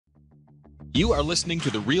You are listening to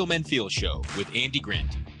the Real Men Feel Show with Andy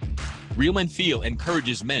Grant. Real Men Feel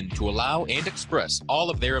encourages men to allow and express all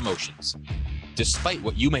of their emotions. Despite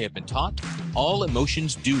what you may have been taught, all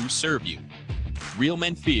emotions do serve you. Real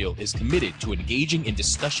Men Feel is committed to engaging in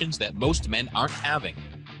discussions that most men aren't having,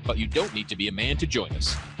 but you don't need to be a man to join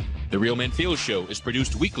us. The Real Men Feel Show is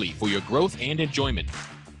produced weekly for your growth and enjoyment.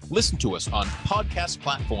 Listen to us on podcast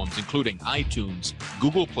platforms including iTunes,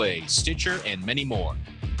 Google Play, Stitcher, and many more.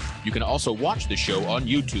 You can also watch the show on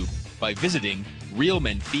YouTube by visiting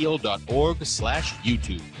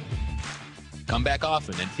realmenfeel.org/YouTube. Come back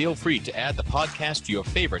often and feel free to add the podcast to your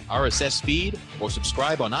favorite RSS feed or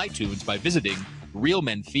subscribe on iTunes by visiting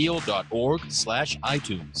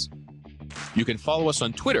realmenfeel.org/iTunes. You can follow us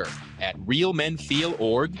on Twitter at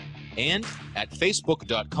realmenfeelorg and at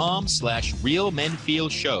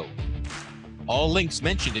facebook.com/realmenfeelshow. All links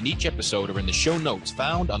mentioned in each episode are in the show notes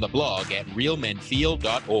found on the blog at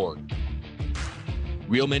realmenfeel.org.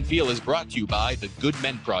 Real Men Feel is brought to you by the Good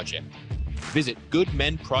Men Project. Visit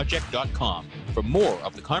goodmenproject.com for more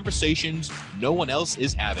of the conversations no one else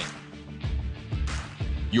is having.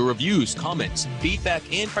 Your reviews, comments, feedback,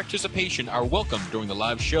 and participation are welcome during the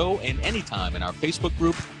live show and anytime in our Facebook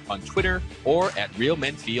group, on Twitter, or at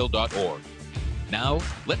realmenfeel.org. Now,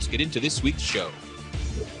 let's get into this week's show.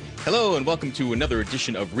 Hello, and welcome to another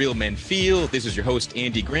edition of Real Men Feel. This is your host,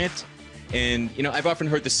 Andy Grant. And, I've often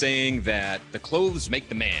heard the saying that the clothes make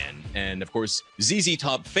the man. And, of course, ZZ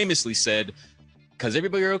Top famously said, because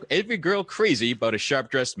every girl crazy about a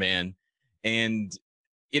sharp-dressed man. And,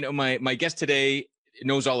 my guest today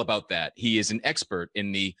knows all about that. He is an expert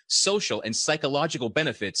in the social and psychological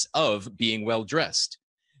benefits of being well-dressed.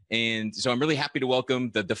 And so I'm really happy to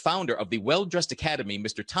welcome the founder of the Well Dressed Academy,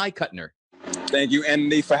 Mr. Ty Kuttner. Thank you,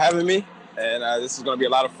 Andy, for having me. And this is going to be a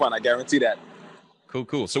lot of fun. I guarantee that.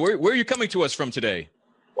 Cool. So where are you coming to us from today?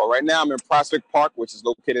 Well, right now I'm in Prospect Park, which is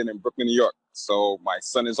located in Brooklyn, New York. So my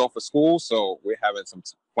son is off of school, so we're having some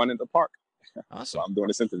fun in the park. Awesome. So I'm doing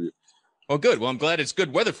this interview. Well, good. Well, I'm glad it's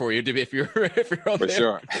good weather for you if you're out for there.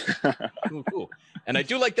 sure. Cool. And I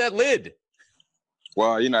do like that lid.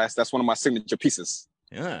 Well, that's one of my signature pieces.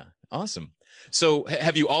 Yeah, awesome. So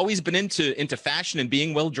have you always been into fashion and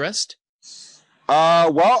being well dressed?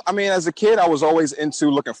 Well, as a kid, I was always into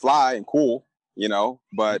looking fly and cool,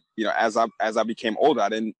 but as I became older,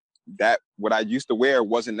 what I used to wear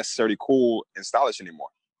wasn't necessarily cool and stylish anymore.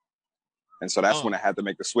 And so that's when I had to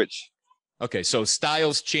make the switch. Okay. So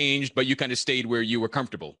styles changed, but you kind of stayed where you were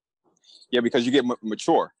comfortable. Yeah, because you get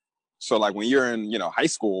mature. So like when you're in, high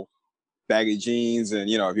school, baggy jeans and,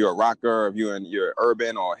 if you're a rocker, if you're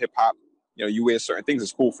urban or hip hop, you wear certain things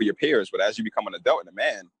that's cool for your peers. But as you become an adult and a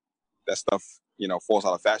man, that stuff, falls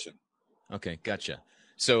out of fashion. Okay, gotcha.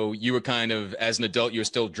 So you were kind of, as an adult, you were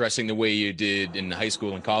still dressing the way you did in high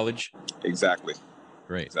school and college? Exactly.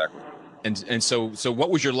 Great. Exactly. And so what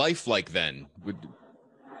was your life like then? It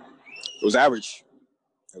was average.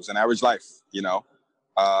 It was an average life,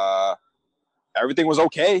 Everything was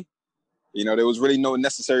okay. There was really no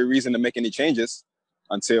necessary reason to make any changes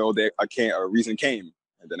until a reason came.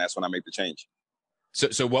 And then that's when I made the change.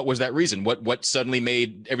 So what was that reason? What suddenly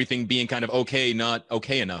made everything being kind of okay, not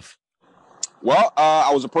okay enough? Well,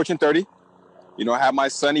 I was approaching 30. I had my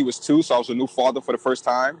son, he was 2, so I was a new father for the first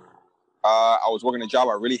time. I was working a job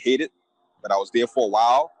I really hated, but I was there for a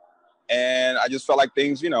while. And I just felt like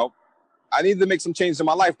things, I needed to make some changes in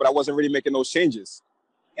my life, but I wasn't really making those changes.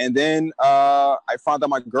 And then I found out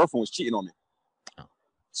my girlfriend was cheating on me. Oh.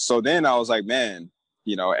 So then I was like, man,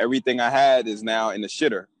 everything I had is now in the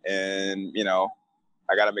shitter. And,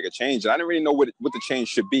 I got to make a change. And I didn't really know what the change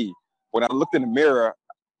should be. When I looked in the mirror,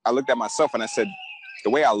 I looked at myself and I said, the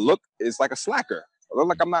way I look is like a slacker. I look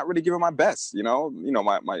like I'm not really giving my best.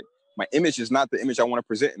 My image is not the image I want to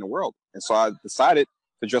present in the world. And so I decided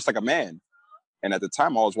to dress like a man. And at the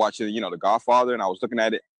time I was watching, The Godfather, and I was looking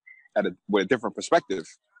at it with a different perspective.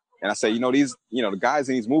 And I said, these, the guys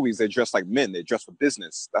in these movies, they dress like men. They dress for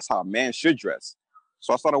business. That's how a man should dress.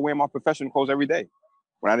 So I started wearing my professional clothes every day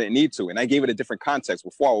when I didn't need to. And I gave it a different context.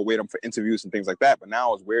 Before I would wear them for interviews and things like that. But now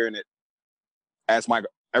I was wearing it as my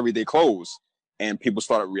everyday clothes. And people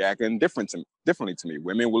started reacting differently to me.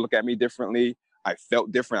 Women would look at me differently. I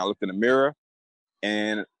felt different. I looked in the mirror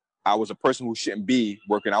and I was a person who shouldn't be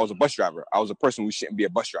working. I was a bus driver. I was a person who shouldn't be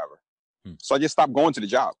a bus driver. So I just stopped going to the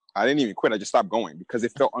job. I didn't even quit. I just stopped going because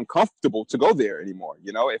it felt uncomfortable to go there anymore.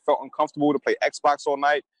 It felt uncomfortable to play Xbox all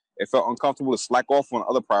night. It felt uncomfortable to slack off on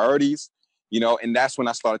other priorities, and that's when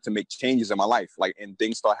I started to make changes in my life. And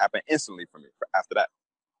things started happening instantly for me after that.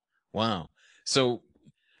 Wow. So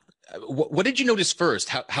what did you notice first?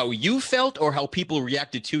 How you felt or how people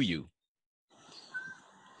reacted to you?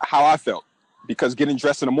 How I felt. because getting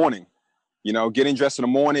dressed in the morning, getting dressed in the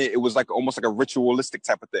morning, it was like almost like a ritualistic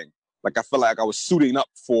type of thing. Like I felt like I was suiting up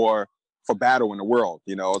for battle in the world.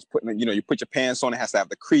 It's putting, you put your pants on, it has to have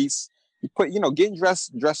the crease. You put, getting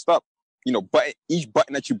dressed up, each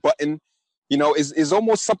button that you button, is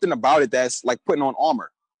almost something about it that's like putting on armor.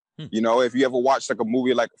 If you ever watched like a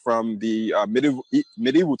movie like from the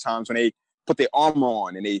medieval times when they put their armor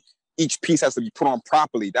on and each piece has to be put on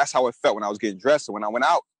properly. That's how it felt when I was getting dressed. So when I went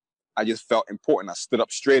out, I just felt important. I stood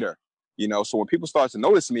up straighter, So when people started to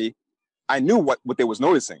notice me, I knew what they was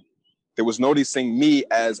noticing. They was noticing me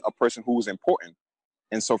as a person who was important.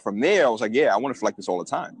 And so from there, I was like, yeah, I want to feel like this all the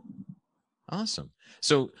time. Awesome.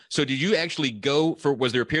 So did you actually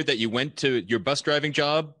was there a period that you went to your bus driving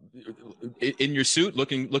job in your suit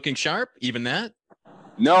looking sharp, even that?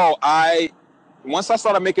 No, once I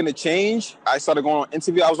started making the change, I started going on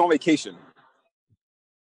interview. I was on vacation.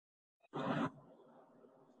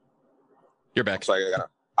 You're back. Sorry,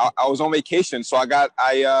 I was on vacation. So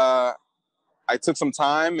I took some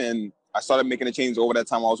time and I started making a change over that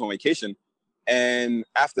time I was on vacation. And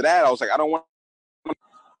after that, I was like, I don't want.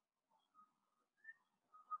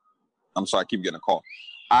 I'm sorry, I keep getting a call.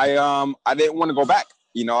 I didn't want to go back.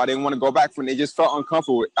 I didn't want to go back from it. It just felt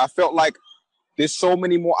uncomfortable. I felt like there's so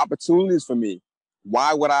many more opportunities for me.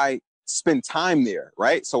 Why would I spend time there,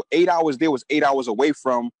 right? So 8 hours there was 8 hours away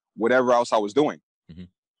from whatever else I was doing.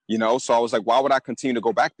 Mm-hmm. So I was like, why would I continue to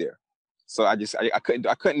go back there? So I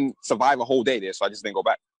couldn't survive a whole day there. So I just didn't go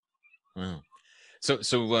back. Wow.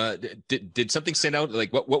 So did something stand out?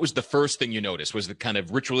 Like what was the first thing you noticed? Was the kind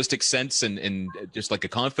of ritualistic sense and just like a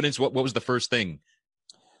confidence? What was the first thing?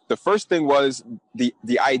 The first thing was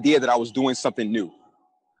the idea that I was doing something new,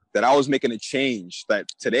 that I was making a change, that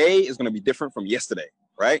today is going to be different from yesterday,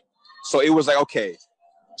 right? So it was like, okay,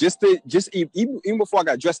 even before I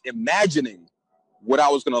got dressed, imagining what I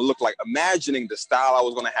was going to look like, imagining the style I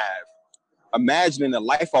was going to have, imagining the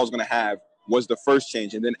life I was going to have was the first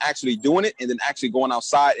change. And then actually doing it and then actually going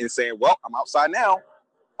outside and saying, well, I'm outside now.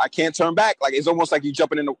 I can't turn back. Like it's almost like you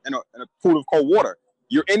jumping in a pool of cold water.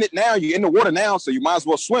 You're in it now. You're in the water now. So you might as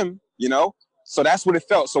well swim, So that's what it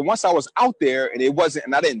felt. So once I was out there and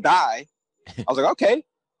and I didn't die, I was like, okay,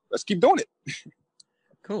 let's keep doing it.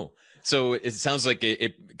 Cool. So it sounds like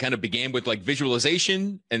it kind of began with like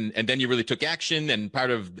visualization and then you really took action. And part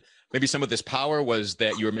of maybe some of this power was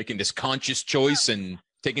that you were making this conscious choice and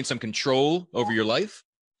taking some control over your life.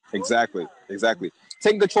 Exactly.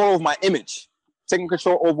 Taking control of my image, taking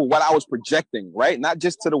control over what I was projecting, right? Not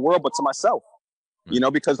just to the world, but to myself,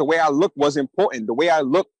 because the way I looked was important. The way I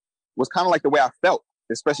looked was kind of like the way I felt,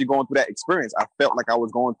 especially going through that experience. I felt like I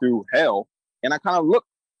was going through hell and I kind of looked,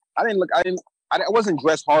 I wasn't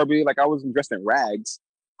dressed horribly. Like I wasn't dressed in rags,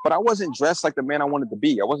 but I wasn't dressed like the man I wanted to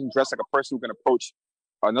be. I wasn't dressed like a person who can approach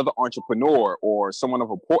another entrepreneur or someone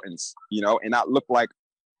of importance, and not look like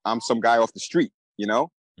I'm some guy off the street,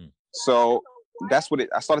 So that's what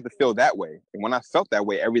I started to feel that way. And when I felt that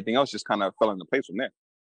way, everything else just kind of fell into place from there.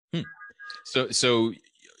 So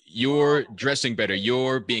you're dressing better.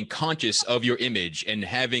 You're being conscious of your image and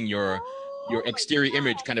having your exterior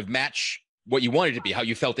image kind of match what you wanted to be, how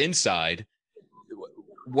you felt inside.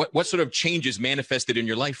 What sort of changes manifested in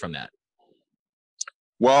your life from that?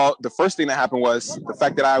 Well, the first thing that happened was the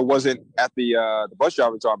fact that I wasn't at the bus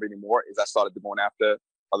driver job anymore. Is I started going after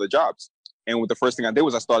other jobs, and the first thing I did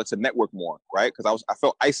was I started to network more, right? Because I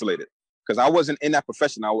felt isolated because I wasn't in that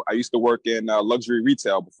profession. I used to work in luxury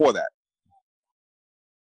retail before that.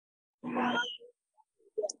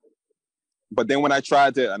 But then when I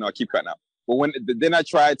tried to, I know I keep cutting out. But then I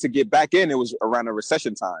tried to get back in, it was around a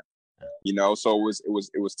recession time, So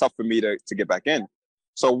it was tough for me to get back in.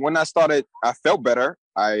 So when I started, I felt better.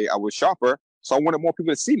 I was sharper. So I wanted more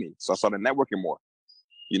people to see me. So I started networking more,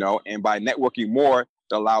 And by networking more, it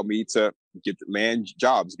allowed me to land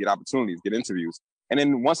jobs, get opportunities, get interviews. And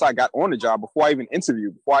then once I got on the job, before I even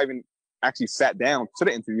interviewed, before I even actually sat down to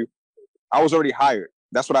the interview, I was already hired.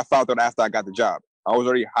 That's what I found out after I got the job. I was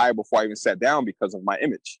already hired before I even sat down because of my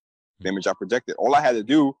image, the image I projected. All I had to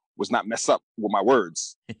do was not mess up with my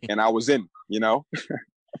words, and I was in,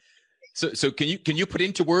 So can you put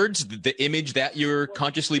into words the image that you're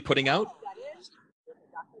consciously putting out?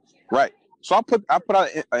 Right. So I put out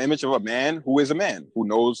an image of a man who is a man who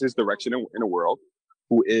knows his direction in the world,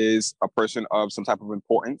 who is a person of some type of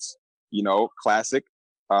importance, classic,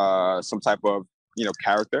 some type of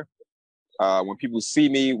character. When people see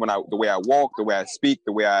me, the way I walk, the way I speak,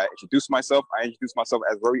 the way I introduce myself as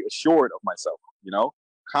very assured of myself,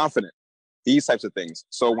 confident, these types of things.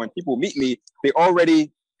 So when people meet me, they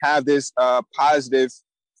already have this positive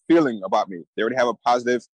feeling about me. They already have a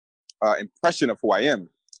positive impression of who I am.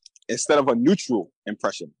 instead of a neutral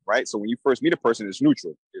impression, right? So when you first meet a person, it's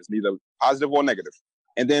neutral. It's neither positive or negative.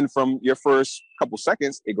 And then from your first couple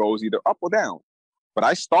seconds, it goes either up or down. But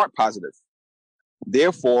I start positive.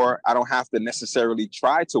 Therefore, I don't have to necessarily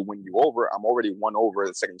try to win you over. I'm already won over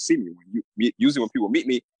the second you see me. Usually when people meet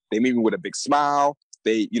me, they meet me with a big smile.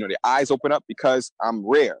 They, their eyes open up because I'm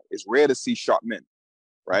rare. It's rare to see sharp men,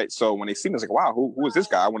 right? So when they see me, it's like, wow, who is this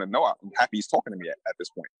guy? I want to know. I'm happy he's talking to me at this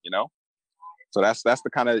point, So that's the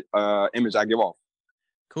kind of image I give off.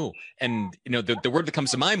 Cool. And, the word that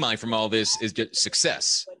comes to my mind from all this is just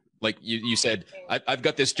success. Like you said, I've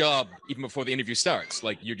got this job even before the interview starts.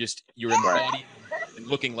 Like you're embodying and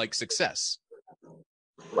looking like success.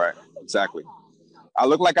 Right. Exactly. I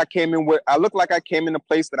look like I came in a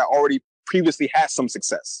place that I already previously had some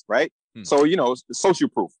success. Right. So, social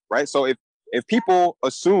proof. Right. So if people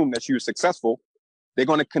assume that you're successful, they're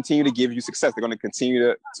going to continue to give you success. They're going to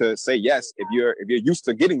continue to say yes if you're used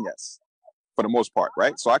to getting yes for the most part.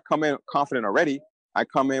 Right. So I come in confident already. I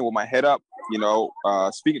come in with my head up,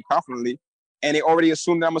 speaking confidently, and they already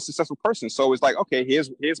assume that I'm a successful person. So it's like, okay,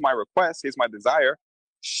 here's my request, here's my desire.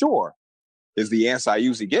 Sure, is the answer I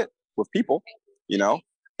usually get with people,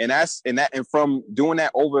 and from doing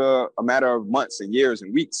that over a matter of months and years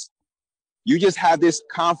and weeks, you just have this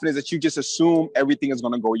confidence that you just assume everything is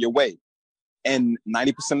going to go your way, and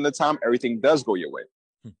 90% of the time, everything does go your way.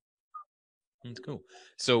 That's cool.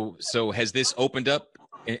 So has this opened up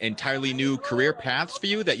entirely new career paths for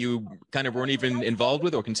you that you kind of weren't even involved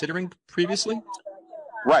with or considering previously?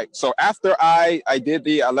 Right. So after I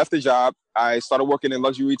left the job, I started working in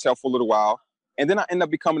luxury retail for a little while, and then I ended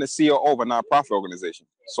up becoming the CEO of a nonprofit organization.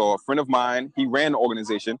 So a friend of mine, he ran the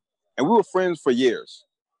organization, and we were friends for years.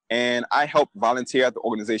 And I helped volunteer at the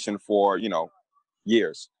organization for,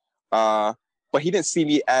 years. But he didn't see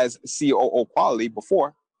me as COO quality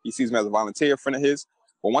before. He sees me as a volunteer friend of his.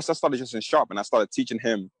 But once I started just in sharp and I started teaching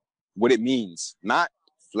him what it means, not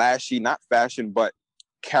flashy, not fashion, but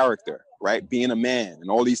character, right? Being a man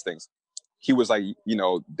and all these things. He was like,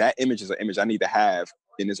 that image is an image I need to have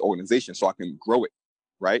in this organization so I can grow it,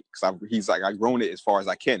 right? Because he's like, I've grown it as far as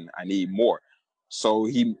I can. I need more. So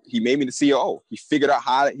he made me the COO. He figured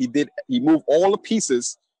out he moved all the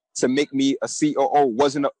pieces to make me a COO.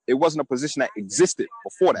 It wasn't a position that existed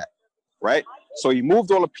before that, right? So he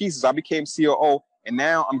moved all the pieces. I became COO. And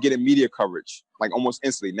now I'm getting media coverage, like almost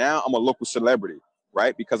instantly. Now I'm a local celebrity,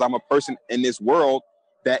 right? Because I'm a person in this world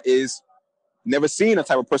that is never seen a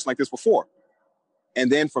type of person like this before.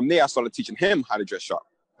 And then from there, I started teaching him how to dress sharp,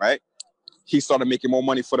 right? He started making more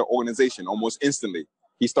money for the organization almost instantly.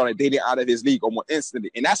 He started dating out of his league almost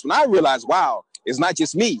instantly. And that's when I realized, wow, it's not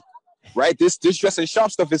just me, right? This dressing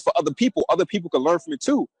sharp stuff is for other people. Other people can learn from it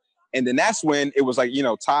too. And then that's when it was like,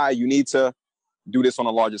 Ty, you need to do this on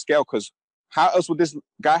a larger scale, because how else would this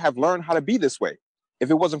guy have learned how to be this way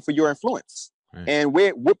if it wasn't for your influence? Right. And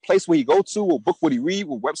what place would he go to? What book would he read?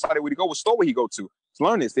 What website would he go? What store would he go to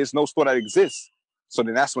learn this? There's no store that exists. So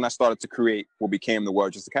then that's when I started to create what became the Well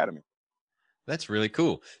Dressed Academy. That's really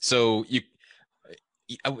cool. So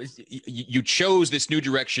you chose this new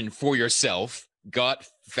direction for yourself, got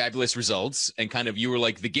fabulous results, and kind of you were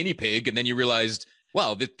like the guinea pig, and then you realized,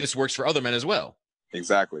 wow, this works for other men as well.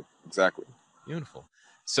 Exactly. Beautiful.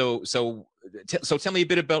 So tell me a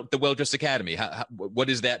bit about the Well Dressed Academy. What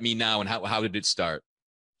does that mean now, and how did it start?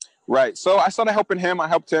 Right. So I started helping him. I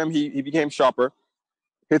helped him. He became sharper.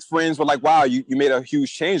 His friends were like, wow, you made a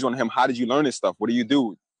huge change on him. How did you learn this stuff? What do you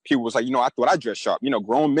do? People was like, I thought I dressed sharp.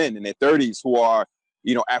 Grown men in their 30s who are,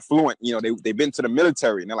 affluent. They've been to the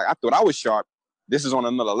military. And they're like, I thought I was sharp. This is on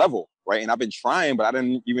another level, right? And I've been trying, but I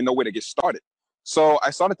didn't even know where to get started. So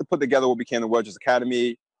I started to put together what became the Well Dressed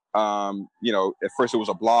Academy. At first it was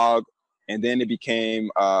a blog, and then it became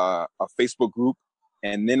a Facebook group.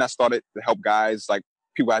 And then I started to help guys, like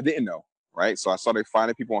people I didn't know, right? So I started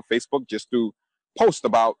finding people on Facebook just to post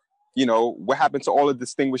about, what happened to all the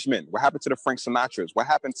distinguished men? What happened to the Frank Sinatras? What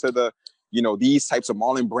happened to the, these types of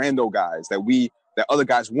Marlon Brando guys that other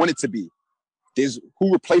guys wanted to be?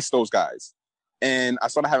 Who replaced those guys? And I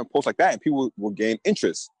started having posts like that, and people would gain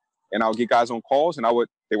interest. And I would get guys on calls, and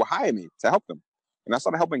they would hire me to help them. And I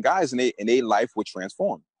started helping guys, and their life would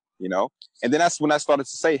transform, And then that's when I started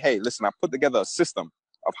to say, hey, listen, I put together a system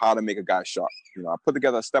of how to make a guy sharp. I put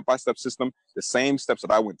together a step-by-step system, the same steps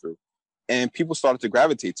that I went through. And people started to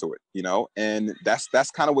gravitate to it, And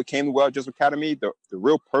that's kind of what came to Well Dressed Academy. The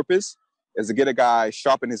real purpose is to get a guy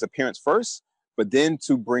sharp in his appearance first, but then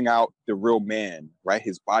to bring out the real man, right?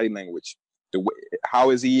 His body language,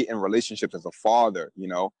 how is he in relationships as a father,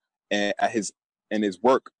 and in his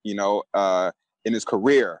work, in his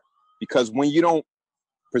career. Because when you don't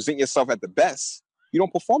present yourself at the best, you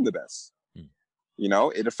don't perform the best. Hmm. You know,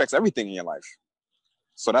 it affects everything in your life.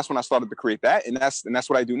 So that's when I started to create that, and that's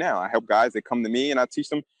what I do now. I help guys. They come to me and I teach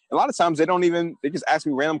them. And a lot of times they just ask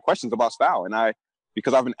me random questions about style, and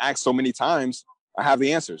because I've been asked so many times, I have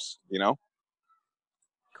the answers. You know.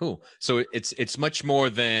 Cool. So it's much more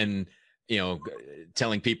than, you know,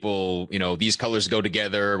 telling people, you know, these colors go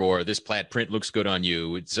together or this plaid print looks good on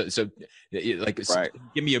you. Right.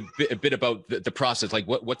 Give me a bit about the process. Like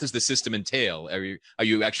what does the system entail? Are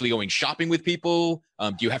you actually going shopping with people?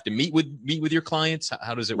 Do you have to meet with your clients?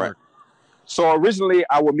 How does it work? So originally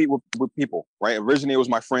I would meet with people, right? Originally it was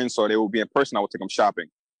my friends, so they would be in person. I would take them shopping.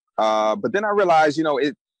 But then I realized, you know,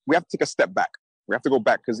 we have to take a step back. We have to go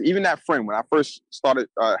back, because even that friend, when I first started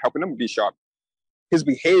helping him be sharp, his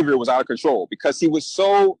behavior was out of control because he was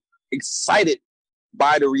so excited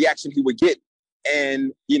by the reaction he would get.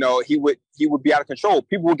 And, you know, he would be out of control.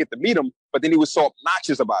 People would get to meet him, but then he was so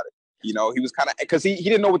obnoxious about it. You know, he was kind of, because he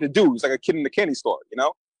didn't know what to do. He was like a kid in the candy store, you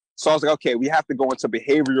know? So I was like, okay, we have to go into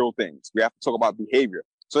behavioral things. We have to talk about behavior.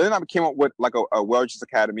 So then I came up with like a Well-Dressed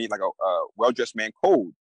Academy, like a Well-Dressed Man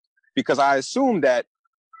Code, because I assumed that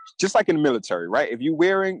just like in the military, right? If you're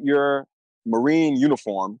wearing your Marine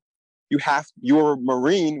uniform, you're a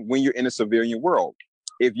Marine when you're in a civilian world.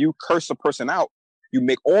 If you curse a person out, you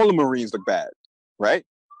make all the Marines look bad, right?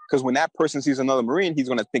 Because when that person sees another Marine, he's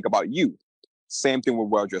going to think about you. Same thing with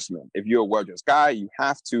well-dressed men. If you're a well-dressed guy, you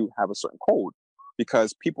have to have a certain code,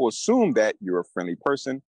 because people assume that you're a friendly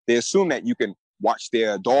person. They assume that you can watch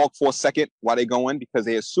their dog for a second while they go in, because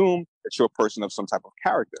they assume that you're a person of some type of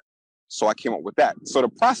character. So I came up with that. So the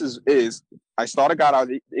process is, I start a guy out.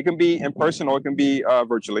 It can be in person or it can be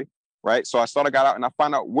virtually, right? So I start a guy out and I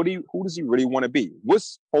find out who does he really want to be?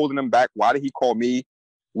 What's holding him back? Why did he call me?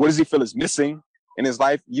 What does he feel is missing in his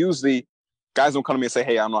life? Usually, guys don't come to me and say,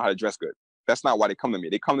 "Hey, I don't know how to dress good." That's not why they come to me.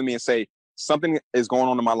 They come to me and say, "Something is going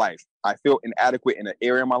on in my life. I feel inadequate in an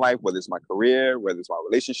area of my life, whether it's my career, whether it's my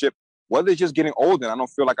relationship, whether it's just getting older. And I don't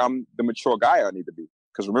feel like I'm the mature guy I need to be."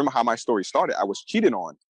 Because remember how my story started. I was cheated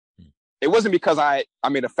on. It wasn't because I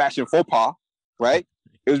made a fashion faux pas, right?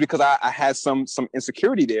 It was because I had some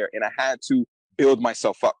insecurity there, and I had to build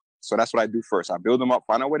myself up. So that's what I do first. I build them up,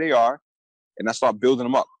 find out where they are, and I start building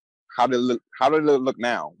them up. How do they look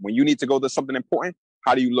now? When you need to go to something important,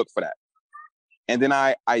 how do you look for that? And then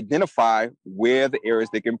I identify where the areas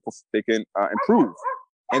they can improve.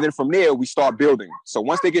 And then from there, we start building. So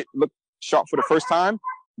once they look sharp for the first time,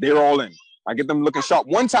 they're all in. I get them looking sharp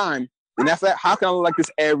one time. And after that, how can I look like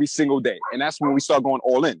this every single day? And that's when we start going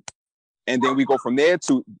all in. And then we go from there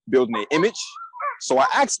to building an image. So I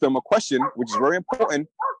asked them a question, which is very important.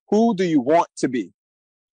 Who do you want to be?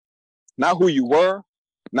 Not who you were,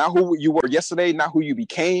 not who you were yesterday, not who you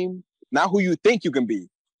became, not who you think you can be,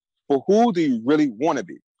 but who do you really want to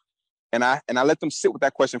be? And I let them sit with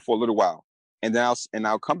that question for a little while. And then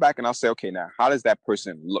I'll come back and I'll say, okay, now how does that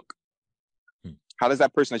person look? How does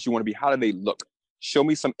that person that you want to be, how do they look? Show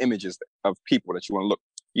me some images of people that you want to look,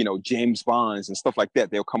 you know, James Bonds and stuff like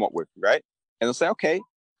that. They'll come up with, right? And they'll say, okay,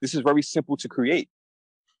 this is very simple to create.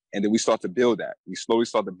 And then we start to build that. We slowly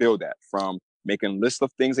start to build that, from making lists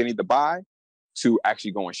of things they need to buy to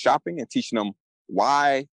actually going shopping and teaching them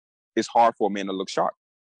why it's hard for a man to look sharp.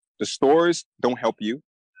 The stores don't help you,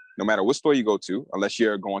 no matter what store you go to, unless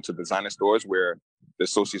you're going to designer stores where the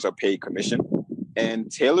associates are paid commission.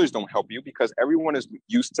 And tailors don't help you, because everyone is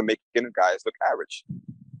used to making guys look average.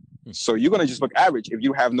 So you're going to just look average if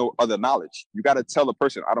you have no other knowledge. You got to tell the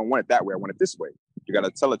person, I don't want it that way, I want it this way. You got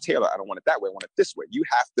to tell a tailor, I don't want it that way, I want it this way.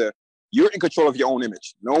 You're in control of your own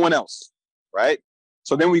image, no one else, right?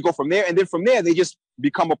 So then we go from there, and then from there, they just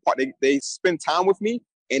become a part. They spend time with me,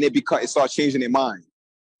 and it starts changing their mind.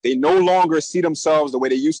 They no longer see themselves the way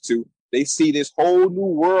they used to. They see this whole new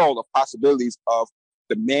world of possibilities of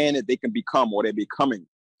the man that they can become or they're becoming.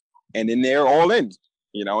 And then they're all in,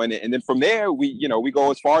 you know, and then from there, we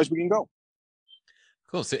go as far as we can go.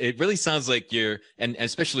 Cool. So it really sounds like and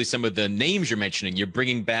especially some of the names you're mentioning, you're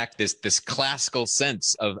bringing back this classical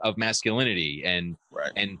sense of masculinity and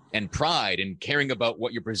right. and pride and caring about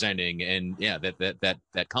what you're presenting, and yeah,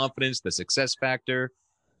 that confidence, the success factor,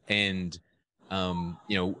 and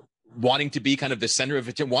you know, wanting to be kind of the center of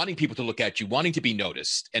it, wanting people to look at you, wanting to be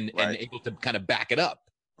noticed, and able to kind of back it up.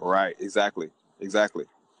 Right. Exactly.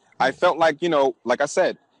 I felt like, you know, like I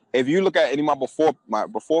said, if you look at any of my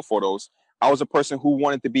before photos, I was a person who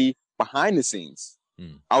wanted to be behind the scenes.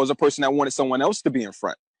 I was a person that wanted someone else to be in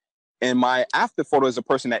front. And my after photo is a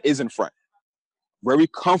person that is in front. Very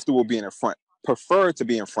comfortable being in front. Prefer to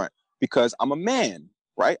be in front, because I'm a man,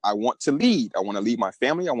 right? I want to lead. I want to lead my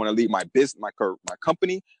family. I want to lead my business, my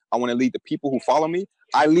company. I want to lead the people who follow me.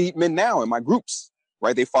 I lead men now in my groups.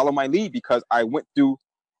 right? They follow my lead because I went through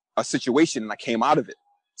a situation and I came out of it.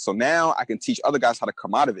 So now I can teach other guys how to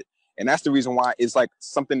come out of it. And that's the reason why it's like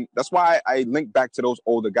something, that's why I link back to those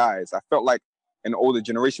older guys. I felt like in the older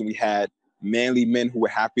generation, we had manly men who were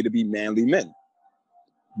happy to be manly men.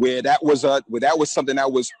 Where that was something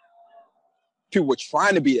that was, people were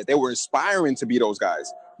trying to be it. They were inspiring to be those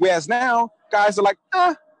guys. Whereas now, guys are like,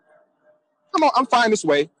 I'm fine this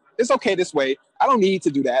way. It's okay this way. I don't need to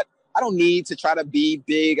do that. I don't need to try to be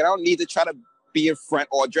big. I don't need to try to be in front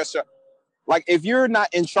or dress up. Like, if you're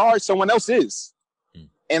not in charge, someone else is.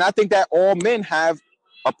 And I think that all men have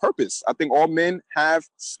a purpose. I think all men have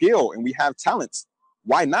skill and we have talents.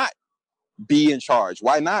 Why not be in charge?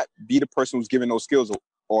 Why not be the person who's giving those skills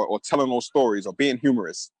or telling those stories or being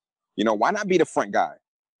humorous? You know, why not be the front guy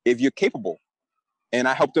if you're capable? And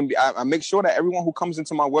I help them. I make sure that everyone who comes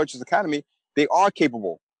into my Wordchess Academy, they are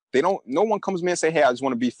capable. No one comes to me and say, hey, I just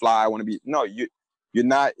want to be fly. I want to be, no, you're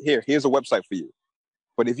not here. Here's a website for you.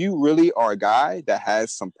 But if you really are a guy that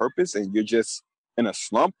has some purpose and you're just in a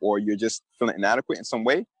slump or you're just feeling inadequate in some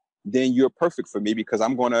way, then you're perfect for me because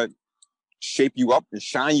I'm going to shape you up and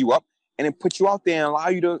shine you up and then put you out there and allow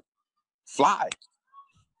you to fly.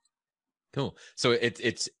 Cool. So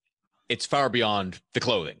it's far beyond the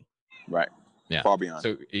clothing. Right. Yeah. Far beyond.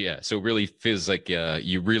 So so it really feels like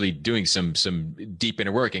you're really doing some deep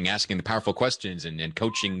inner work and asking the powerful questions and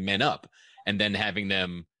coaching men up and then having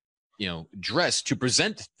them, dress to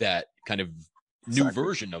present that kind of new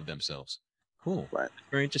version of themselves. Cool. Right.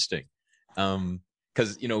 Very interesting.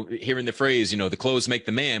 Because, hearing the phrase, the clothes make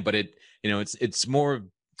the man, but it's more,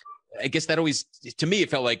 I guess that always, to me, it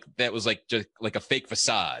felt like that was like just like a fake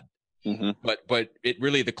facade. Mm-hmm. But it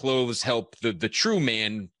really, the clothes help the true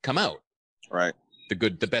man come out. Right.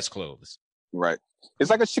 The best clothes. Right. It's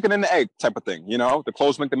like a chicken and the egg type of thing. The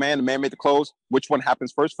clothes make the man made the clothes. Which one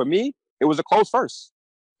happens first? For me, it was the clothes first.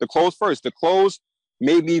 The clothes first. The clothes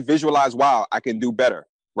made me visualize, wow, I can do better.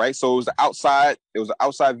 Right. So it was the outside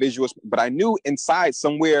visuals, but I knew inside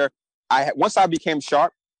somewhere once I became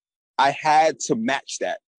sharp, I had to match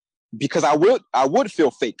that because I would feel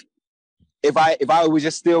fake. If I was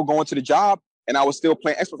just still going to the job and I was still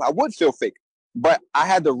playing Xbox, I would feel fake. But I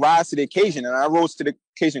had to rise to the occasion, and I rose to the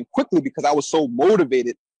occasion quickly because I was so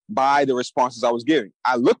motivated by the responses I was giving.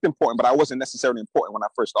 I looked important, but I wasn't necessarily important when I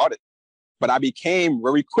first started. But I became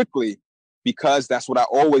very quickly because that's what I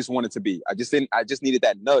always wanted to be. I just needed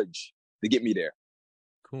that nudge to get me there.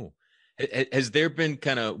 Cool. Has there been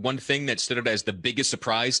kind of one thing that stood out as the biggest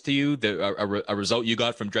surprise to you, a result you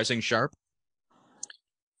got from dressing sharp?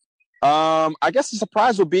 I guess the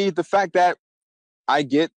surprise would be the fact that I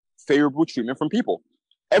get favorable treatment from people,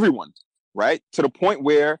 everyone, right? To the point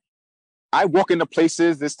where I walk into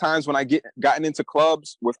places. There's times when I gotten into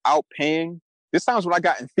clubs without paying. There's times when I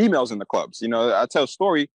gotten females in the clubs. I tell a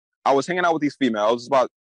story. I was hanging out with these females,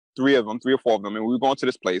 about 3 or 4 of them, and we were going to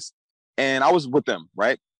this place, and I was with them,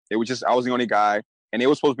 right? I was the only guy, and they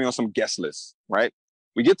were supposed to be on some guest list, right?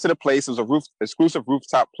 We get to the place. It was a exclusive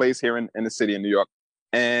rooftop place here in the city in New York,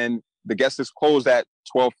 and the guest list closed at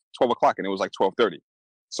 12 o'clock, and it was like 12:30.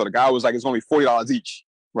 So the guy was like, it's only $40 each,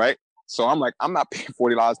 right? So I'm like, I'm not paying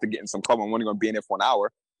 $40 to get in some club. I'm only going to be in there for an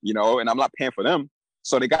hour, and I'm not paying for them.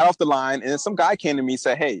 So they got off the line, and then some guy came to me and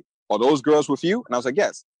said, hey, are those girls with you? And I was like,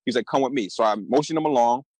 yes. He's like, come with me. So I motioned them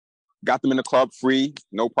along, got them in the club free,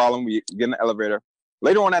 no problem. We get in the elevator.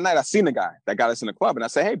 Later on that night, I seen the guy that got us in the club. And I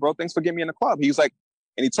said, hey, bro, thanks for getting me in the club. He's like,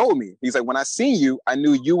 and he told me, he's like, when I seen you, I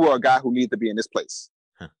knew you were a guy who needed to be in this place.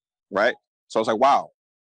 Huh. Right? So I was like, wow.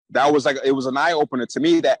 It was an eye opener to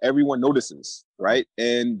me that everyone notices, right?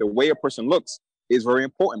 And the way a person looks is very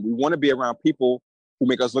important. We want to be around people who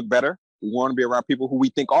make us look better. We want to be around people who we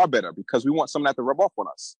think are better because we want someone that to rub off on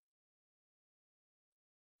us.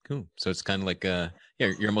 Cool. So it's kind of like,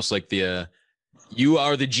 you're almost like you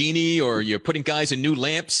are the genie, or you're putting guys in new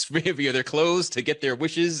lamps via their clothes to get their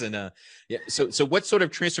wishes. And So what sort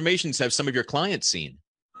of transformations have some of your clients seen?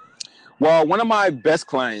 Well, one of my best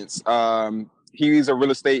clients, he's a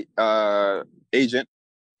real estate agent,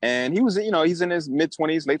 and he was, he's in his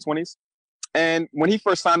mid-20s, late 20s. And when he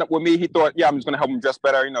first signed up with me, he thought, I'm just going to help him dress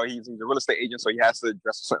better. He's a real estate agent, so he has to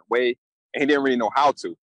dress a certain way, and he didn't really know how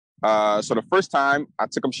to. So the first time I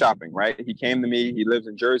took him shopping, right? He came to me. He lives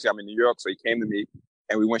in Jersey. I'm in New York, so he came to me,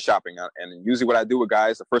 and we went shopping. And usually what I do with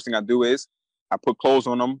guys, the first thing I do is I put clothes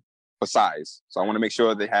on them for size. So I want to make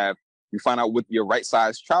sure you find out what your right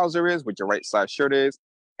size trouser is, what your right size shirt is,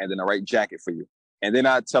 and then the right jacket for you. And then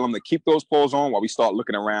I tell him to keep those clothes on while we start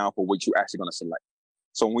looking around for what you're actually going to select.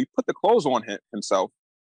 So when we put the clothes on himself,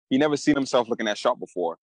 he never seen himself looking that sharp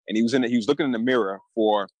before. And he was looking in the mirror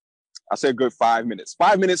for I say a good 5 minutes.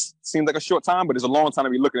 5 minutes seems like a short time, but it's a long time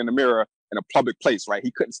to be looking in the mirror in a public place, right?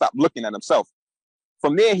 He couldn't stop looking at himself.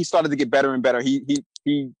 From there, he started to get better and better. He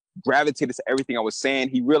gravitated to everything I was saying.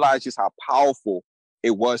 He realized just how powerful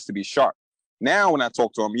it was to be sharp. Now, when I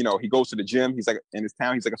talk to him, you know, he goes to the gym. He's like in his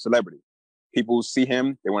town. He's like a celebrity. People see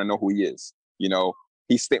him. They want to know who he is. You know,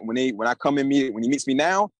 when I come in when he meets me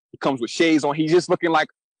now, he comes with shades on. He's just looking like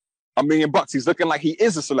 $1 million. He's looking like he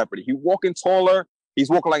is a celebrity. He's walking taller. He's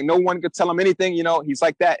walking like no one could tell him anything. You know, he's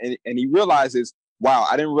like that. And he realizes, wow,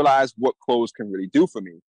 I didn't realize what clothes can really do for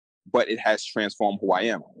me, but it has transformed who I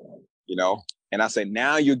am, you know? And I say,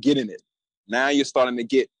 now you're getting it. Now you're starting to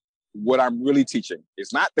get what I'm really teaching.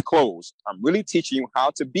 It's not the clothes. I'm really teaching you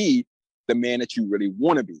how to be the man that you really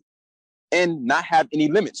want to be and not have any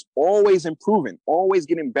limits, always improving, always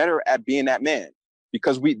getting better at being that man.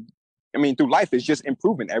 Because through life, it's just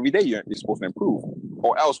improving. Every day you're supposed to improve,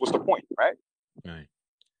 or else what's the point, right? Right.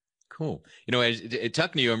 Cool. You know,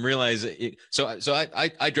 talking to you, I'm realizing. So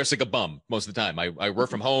I dress like a bum most of the time. I work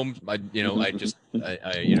from home. I dress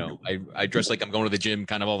like I'm going to the gym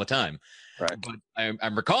kind of all the time. Right. But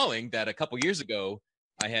I'm recalling that a couple years ago,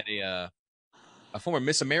 I had a former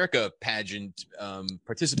Miss America pageant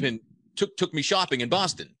participant took me shopping in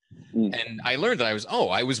Boston. And I learned that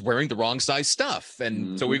I was wearing the wrong size stuff.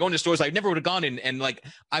 And so we go into stores I never would have gone in. And like,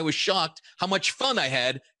 I was shocked how much fun I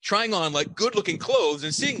had trying on like good looking clothes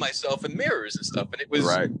and seeing myself in mirrors and stuff. And it was,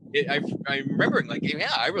 right. I'm remembering like,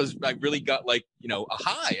 yeah, I really got like, you know, a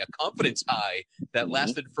confidence high that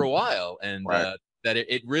lasted for a while. And that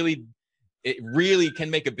it really can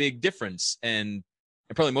make a big difference. And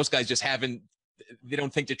probably most guys just they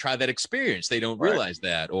don't think to try that experience. They don't realize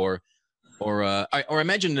that, or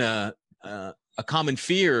imagine a common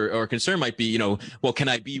fear or concern might be, you know, well, can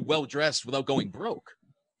I be well dressed without going broke?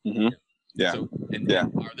 Mm-hmm. Yeah. So,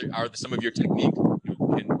 are there some of your techniques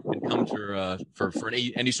can come for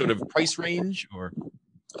any sort of price range or?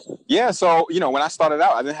 Yeah. So, you know, when I started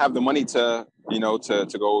out, I didn't have the money to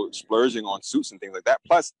go splurging on suits and things like that.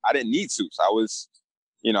 Plus, I didn't need suits. I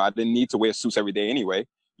didn't need to wear suits every day anyway.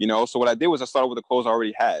 You know, so what I did was I started with the clothes I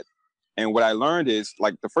already had. And what I learned is,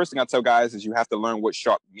 like, the first thing I tell guys is you have to learn what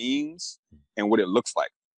sharp means and what it looks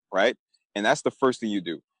like, right? And that's the first thing you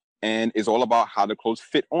do. And it's all about how the clothes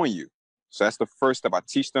fit on you. So that's the first step. I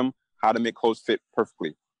teach them how to make clothes fit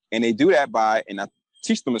perfectly. And they do that and I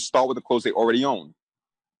teach them to start with the clothes they already own.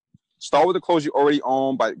 Start with the clothes you already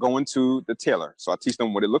own by going to the tailor. So I teach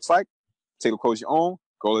them what it looks like, take the clothes you own,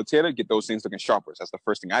 go to the tailor, get those things looking sharper. So that's the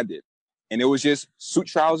first thing I did. And it was just suit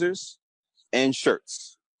trousers and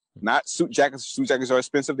shirts. Not suit jackets. Suit jackets are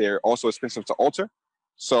expensive. They're also expensive to alter.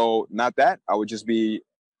 So not that. I would just be,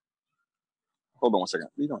 hold on one second.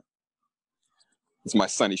 What are you doing? It's my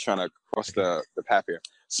son. He's trying to cross the path here.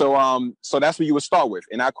 So that's what you would start with.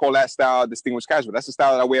 And I call that style distinguished casual. That's the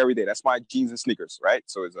style that I wear every day. That's my jeans and sneakers, right?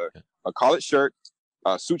 So it's a collared shirt,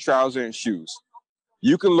 a suit trouser, and shoes.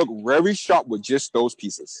 You can look very sharp with just those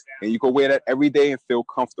pieces. And you can wear that every day and feel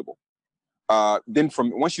comfortable. Then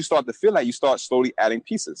once you start to feel that, you start slowly adding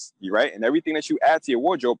pieces, right? And everything that you add to your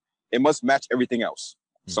wardrobe, it must match everything else.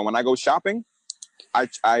 So when I go shopping,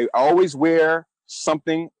 I always wear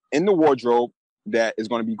something in the wardrobe that is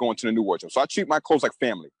going to be going to the new wardrobe. So I treat my clothes like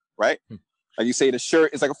family, right? Like you say, the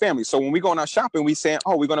shirt is like a family. So when we go out shopping, we say,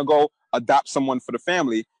 we're going to go adopt someone for the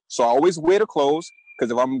family. So I always wear the clothes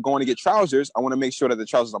because if I'm going to get trousers, I want to make sure that the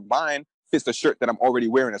trousers I'm buying fits the shirt that I'm already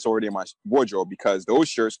wearing that's already in my wardrobe, because those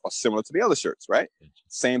shirts are similar to the other shirts, right?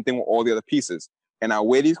 Same thing with all the other pieces. And I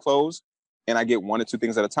wear these clothes and I get 1 or 2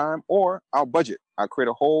 things at a time, or I'll budget. I'll create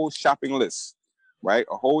a whole shopping list, right?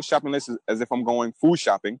 A whole shopping list is as if I'm going food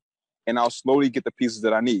shopping, and I'll slowly get the pieces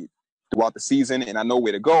that I need throughout the season. And I know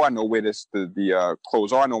where to go. I know where the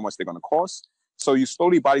clothes are. I know how much they're going to cost. So you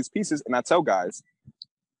slowly buy these pieces. And I tell guys,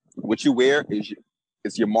 what you wear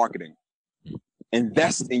is your marketing.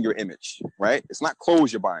 Invest in your image, right? It's not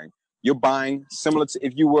clothes you're buying. You're buying similar to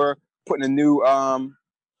if you were putting a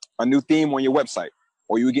new theme on your website,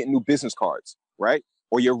 or you were getting new business cards, right?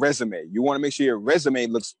 Or your resume. You want to make sure your resume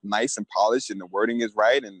looks nice and polished and the wording is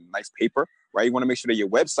right and nice paper, right? You want to make sure that your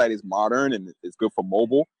website is modern and it's good for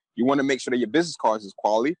mobile. You want to make sure that your business cards is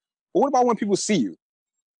quality. But what about when people see you,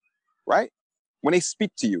 right? When they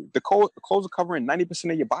speak to you, the clothes are covering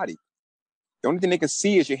 90% of your body. The only thing they can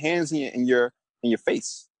see is your hands and your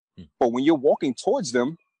face. But when you're walking towards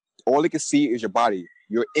them, all they can see is your body,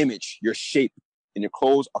 your image, your shape, and your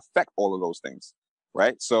clothes affect all of those things,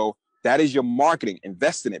 right? So that is your marketing.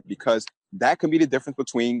 Invest in it, because that can be the difference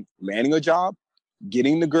between landing a job,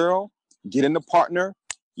 getting the girl, getting the partner,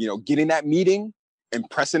 getting that meeting,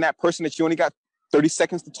 impressing that person that you only got 30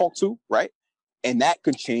 seconds to talk to, right? And that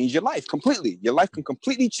can change your life completely. Your life can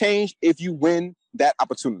completely change if you win that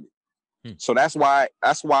opportunity. So that's why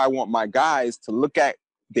I want my guys to look at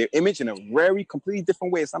their image in a very completely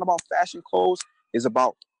different way. It's not about fashion clothes. It's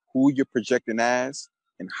about who you're projecting as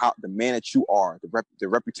and how the man that you are, the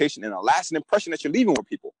reputation and a lasting impression that you're leaving with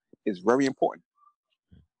people is very important.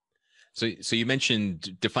 So you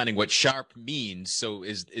mentioned defining what sharp means. So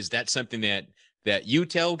is that something that you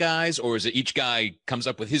tell guys, or is it each guy comes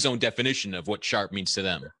up with his own definition of what sharp means to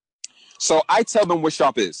them? So I tell them what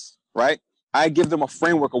sharp is, right? I give them a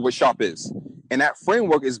framework of what sharp is. And that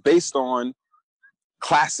framework is based on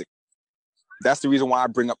classic. That's the reason why I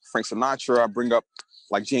bring up Frank Sinatra. I bring up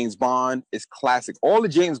like James Bond. It's classic. All the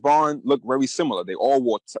James Bond look very similar. They all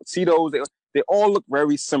wore tuxedos. They all look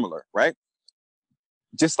very similar, right?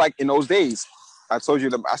 Just like in those days, I told you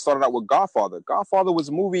that I started out with Godfather. Godfather was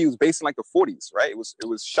a movie. It was based in like the 40s, right? It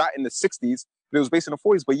was shot in the 60s, but it was based in the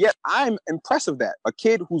 40s. But yet I'm impressed with that. A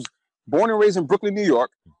kid who's born and raised in Brooklyn, New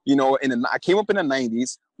York, you know, I came up in the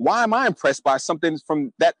 90s. Why am I impressed by something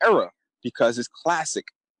from that era? Because it's classic.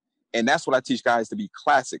 And that's what I teach guys, to be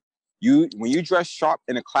classic. When you dress sharp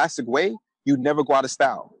in a classic way, you never go out of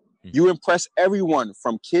style. You impress everyone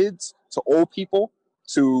from kids to old people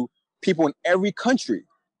to people in every country.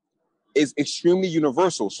 Is extremely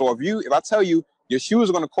universal. So if I tell you your shoes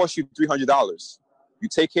are going to cost you $300, you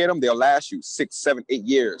take care of them, they'll last you 6, 7, 8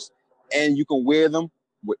 years. And you can wear them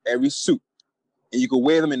with every suit. And you can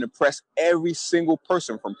wear them and impress every single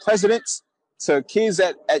person, from presidents to kids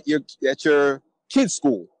at your kids'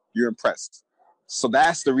 school. You're impressed. So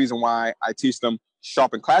that's the reason why I teach them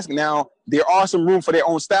sharp and classic. Now, there are some room for their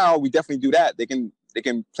own style. We definitely do that. They can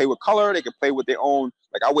play with color. They can play with their own,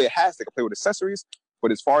 like I wear hats. They can play with accessories.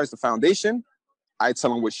 But as far as the foundation, I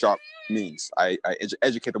tell them what sharp means. I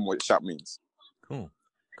educate them what sharp means.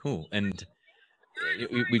 Cool. And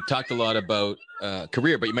we've talked a lot about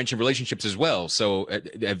career, but you mentioned relationships as well. So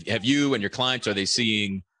have you and your clients, are they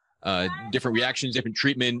seeing different reactions, different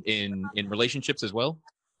treatment in relationships as well?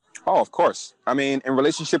 Oh, of course. I mean, in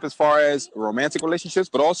relationship as far as romantic relationships,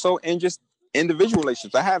 but also in just individual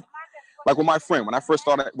relationships. I have, like with my friend, when I first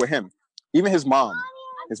started with him, even his mom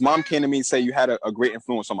came to me and said, you had a great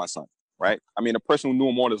influence on my son, right? I mean, a person who knew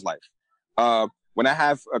him all his life. When I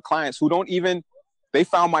have clients who they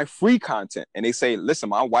found my free content and they say, listen,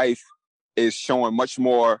 my wife is showing much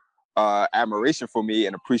more admiration for me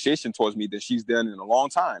and appreciation towards me than she's done in a long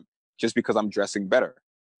time, just because I'm dressing better.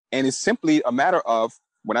 And it's simply a matter of,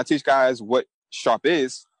 when I teach guys what sharp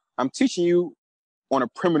is, I'm teaching you on a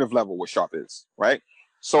primitive level what sharp is, right?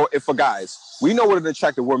 So if for guys, we know what an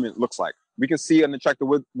attractive woman looks like. We can see an attractive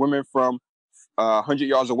woman from 100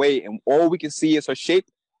 yards away, and all we can see is her shape,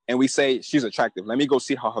 and we say she's attractive. Let me go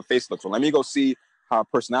see how her face looks, or let me go see how her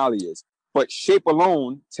personality is. But shape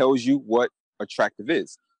alone tells you what attractive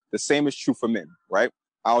is. The same is true for men, right?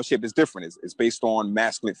 Our shape is different. It's based on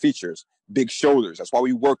masculine features, big shoulders. That's why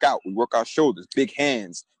we work out. We work our shoulders, big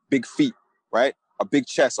hands, big feet, right? A big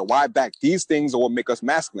chest, a wide back. These things are what make us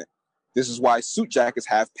masculine. This is why suit jackets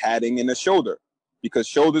have padding in the shoulder, because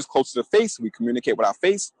shoulders close to the face, we communicate with our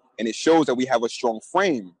face, and it shows that we have a strong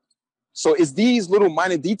frame. So it's these little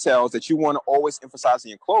minor details that you want to always emphasize in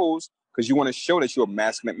your clothes, because you want to show that you're a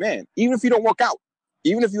masculine man. Even if you don't work out,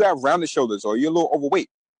 even if you have rounded shoulders or you're a little overweight,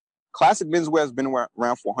 classic menswear has been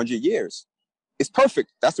around for 100 years. It's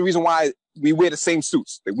perfect. That's the reason why we wear the same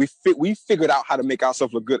suits. We figured out how to make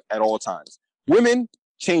ourselves look good at all times. Women,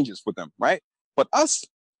 changes for them, right? But us,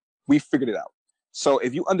 we figured it out. So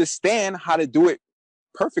if you understand how to do it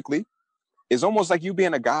perfectly, it's almost like you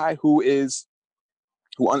being a guy who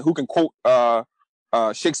can quote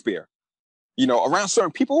Shakespeare. You know, around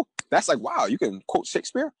certain people, that's like, wow, you can quote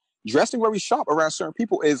Shakespeare. Dressing very sharp around certain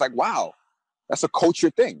people is like, wow, that's a culture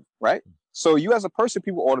thing, right? So you as a person,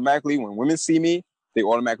 people automatically, when women see me, they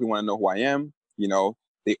automatically want to know who I am. You know,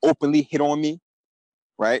 they openly hit on me,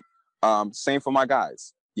 right? Same for my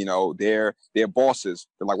guys. You know, they're bosses.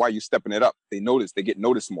 They're like, why are you stepping it up? They get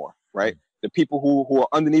noticed more, right? The people who are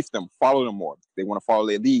underneath them follow them more. They want to follow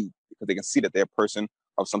their lead because they can see that they're a person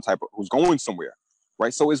of some type of who's going somewhere,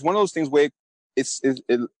 right? So it's one of those things where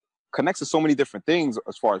it connects to so many different things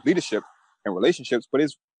as far as leadership and relationships, but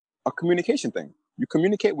it's a communication thing. You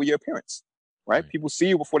communicate with your appearance, right? People see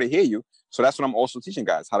you before they hear you. So that's what I'm also teaching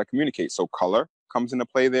guys, how to communicate. So color comes into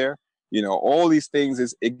play there. You know, all these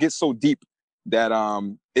things it gets so deep that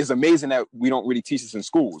it's amazing that we don't really teach this in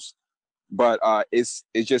schools, but it's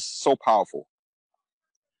just so powerful.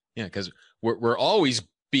 Yeah, because we're always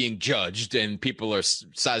being judged and people are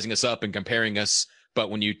sizing us up and comparing us. But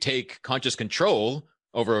when you take conscious control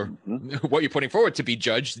over what you're putting forward to be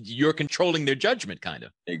judged. You're controlling their judgment, kind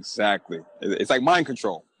of. Exactly. It's like mind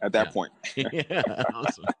control at that point. Yeah,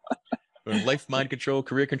 awesome. Life mind control,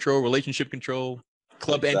 career control, relationship control,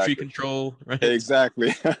 club entry control. Right?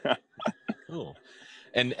 Exactly. Cool.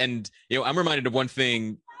 And I'm reminded of one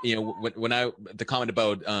thing. When the comment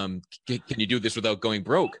about can you do this without going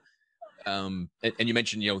broke? And you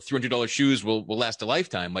mentioned $300 shoes will last a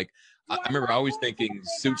lifetime. Like I remember always thinking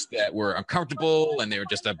suits that were uncomfortable and they were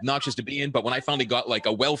just obnoxious to be in. But when I finally got like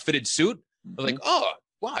a well-fitted suit, I was like, oh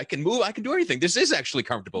wow, I can move, I can do anything. This is actually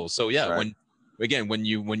comfortable. So yeah, right. when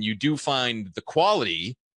you do find the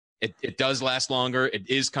quality, it does last longer. It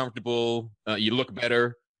is comfortable. You look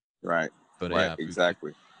better. Right. But right. Yeah,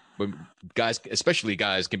 exactly. But guys, especially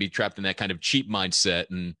guys, can be trapped in that kind of cheap mindset,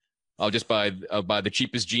 and I'll just buy the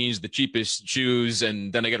cheapest jeans, the cheapest shoes,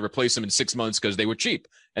 and then I got to replace them in 6 months because they were cheap.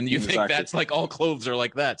 And you think that's like all clothes are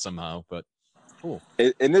like that somehow, but cool.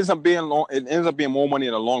 It ends up being more money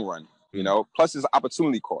in the long run, Plus, it's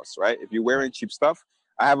opportunity cost, right? If you're wearing cheap stuff,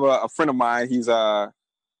 I have a friend of mine.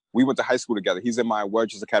 We went to high school together. He's in my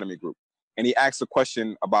Wedges Academy group, and he asked a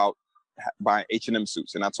question about buying H&M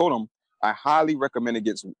suits, and I told him I highly recommend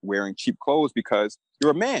against wearing cheap clothes because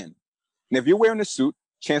you're a man, and if you're wearing a suit,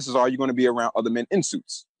 chances are you're going to be around other men in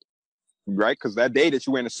suits, right? Because that day that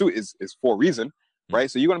you're wearing a suit is for a reason,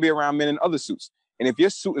 right? So you're going to be around men in other suits. And if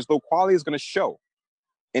your suit is low quality, it's going to show.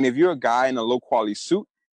 And if you're a guy in a low quality suits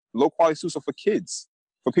are for kids,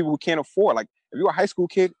 for people who can't afford. Like if you're a high school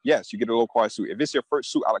kid, yes, you get a low quality suit. If it's your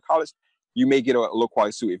first suit out of college, you may get a low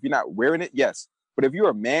quality suit. If you're not wearing it, yes. But if you're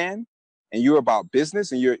a man and you're about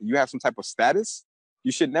business and you have some type of status,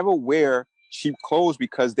 you should never wear cheap clothes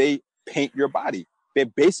because they paint your body. They're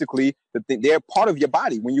basically they're part of your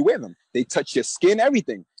body when you wear them. They touch your skin,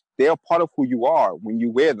 everything. They're part of who you are when you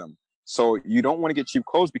wear them. So you don't want to get cheap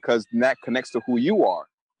clothes because that connects to who you are.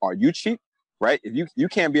 Are you cheap? Right? If you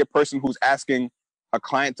can't be a person who's asking a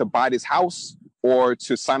client to buy this house or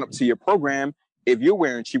to sign up to your program if you're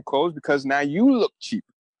wearing cheap clothes because now you look cheap.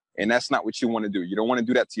 And that's not what you want to do. You don't want to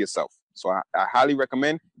do that to yourself. So I highly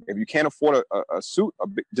recommend if you can't afford a suit,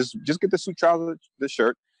 just get the suit, trousers, the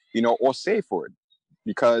shirt, or save for it.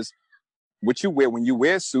 Because what you wear when you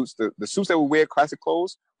wear suits, the suits that we wear, classic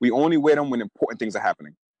clothes, we only wear them when important things are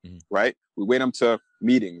happening, right? We wear them to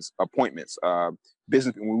meetings, appointments,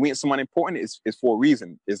 business. When we meet someone important, it's for a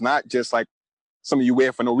reason. It's not just like some of you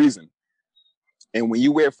wear for no reason. And when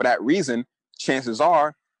you wear for that reason, chances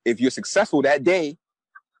are, if you're successful that day,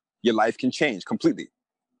 your life can change completely.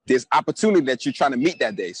 There's opportunity that you're trying to meet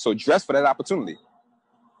that day. So dress for that opportunity.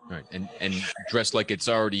 Right. And dress like it's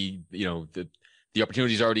already, the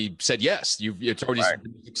opportunity's already said yes. It's already a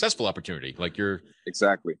successful opportunity. Like you're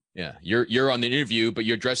exactly. Yeah. You're on the interview, but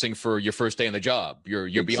you're dressing for your first day on the job.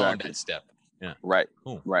 You're beyond that step. Yeah. Right.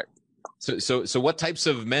 Cool. Right. So what types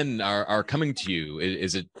of men are coming to you?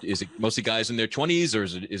 Is it mostly guys in their 20s, or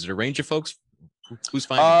is it a range of folks? Who's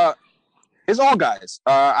finding? It's all guys.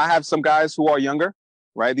 I have some guys who are younger,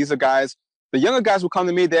 right? These are guys. The younger guys who come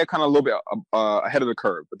to me, they're kind of a little bit ahead of the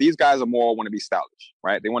curve. But these guys are more want to be stylish,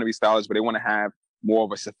 right? They want to be stylish, but they want to have more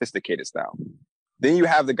of a sophisticated style. Then you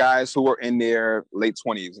have the guys who are in their late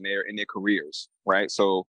 20s and they're in their careers, right?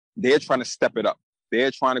 So they're trying to step it up.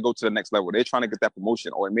 They're trying to go to the next level. They're trying to get that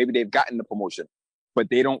promotion, or maybe they've gotten the promotion, but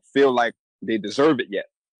they don't feel like they deserve it yet.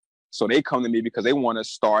 So they come to me because they want to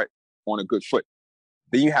start on a good foot.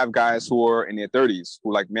 Then you have guys who are in their 30s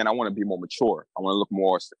who are like, man, I want to be more mature. I want to look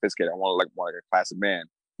more sophisticated. I want to look more like a classic man.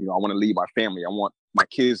 I want to lead my family. I want my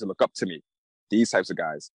kids to look up to me. These types of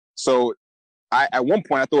guys. So at one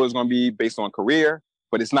point I thought it was going to be based on career,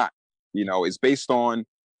 but it's not. It's based on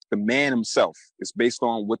the man himself. It's based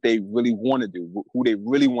on what they really want to do, who they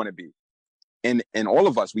really want to be. And all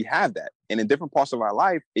of us, we have that. And in different parts of our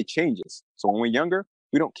life, it changes. So when we're younger,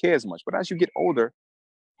 we don't care as much. But as you get older,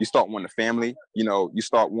 you start wanting a family, you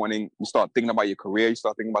start thinking about your career, you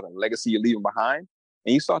start thinking about the legacy you're leaving behind,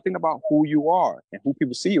 and you start thinking about who you are and who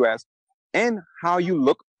people see you as and how you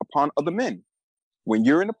look upon other men. When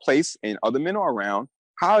you're in a place and other men are around,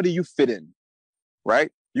 how do you fit in,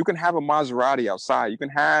 right? You can have a Maserati outside. You can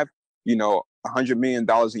have, $100 million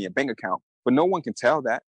in your bank account, but no one can tell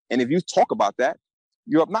that. And if you talk about that,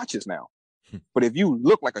 you're obnoxious now. But if you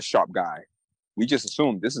look like a sharp guy, we just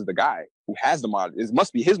assume this is the guy who has the Maserati. It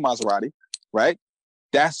must be his Maserati, right?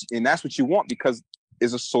 That's what you want because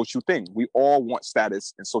it's a social thing. We all want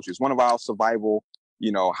status and social. It's one of our survival,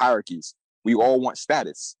 hierarchies. We all want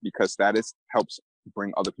status because status helps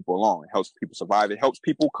bring other people along. It helps people survive. It helps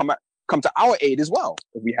people come to our aid as well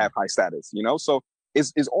if we have high status, So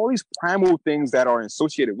it's all these primal things that are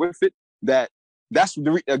associated with it. That's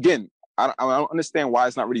again, I don't understand why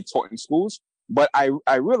it's not really taught in schools, but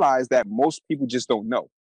I realize that most people just don't know.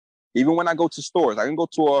 Even when I go to stores, I can go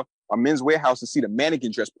to a men's warehouse and see the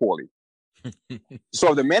mannequin dressed poorly.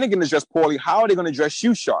 So if the mannequin is dressed poorly, how are they going to dress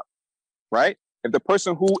you sharp, right? If the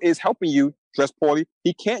person who is helping you dress poorly,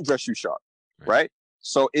 he can't dress you sharp, right?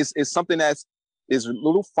 So it's something is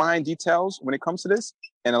little fine details when it comes to this,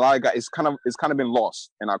 and a lot of guys it's kind of been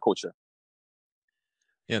lost in our culture.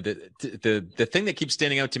 Yeah, the thing that keeps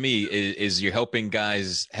standing out to me is you're helping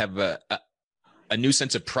guys have a new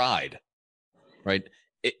sense of pride, right?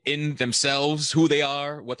 In themselves, who they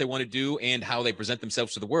are, what they want to do, and how they present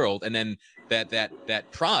themselves to the world. And then that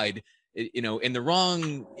pride, in the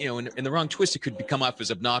wrong twist, it could come off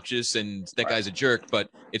as obnoxious and that guy's a jerk,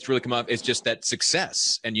 but it's really come off. It's just that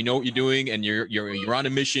success, and you know what you're doing, and you're on a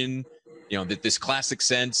mission. This classic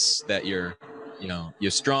sense that you're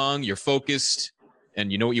strong, you're focused,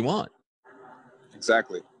 and you know what you want.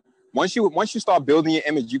 Exactly. Once you start building your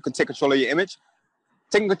image, you can take control of your image.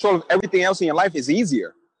 Taking control of everything else in your life is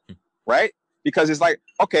easier, right? Because it's like,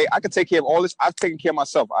 okay, I can take care of all this. I've taken care of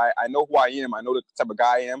myself. I know who I am. I know the type of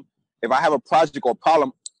guy I am. If I have a project or a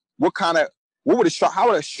problem, how would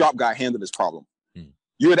a sharp guy handle this problem?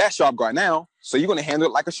 You're that sharp guy now, so you're going to handle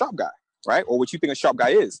it like a sharp guy, right? Or what you think a sharp guy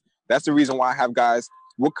is. That's the reason why I have guys.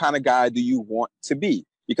 What kind of guy do you want to be?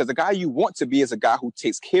 Because the guy you want to be is a guy who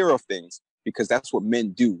takes care of things, because that's what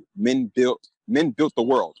men do. Men built the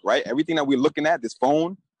world, right? Everything that we're looking at, this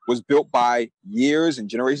phone, was built by years and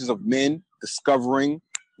generations of men discovering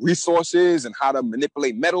resources and how to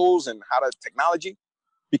manipulate metals and how to technology,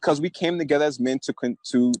 because we came together as men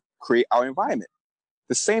to create our environment.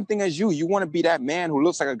 The same thing as you want to be that man who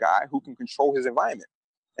looks like a guy who can control his environment.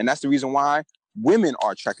 And that's the reason why women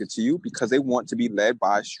are attracted to you, because they want to be led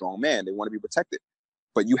by a strong man. They want to be protected.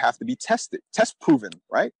 But you have to be test proven,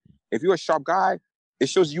 right? If you're a sharp guy, it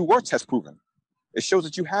shows you were test proven. It shows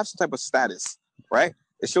that you have some type of status, right?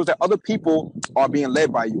 It shows that other people are being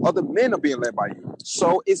led by you. Other men are being led by you.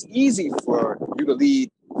 So it's easy for you to lead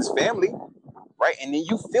this family, right? And then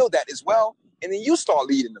you feel that as well. And then you start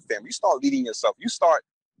leading the family. You start leading yourself. You start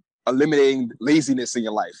eliminating laziness in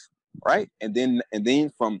your life, right? And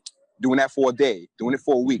then from doing that for a day, doing it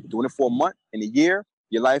for a week, doing it for a month, in a year,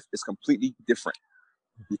 your life is completely different,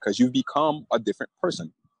 because you've become a different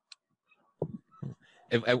person.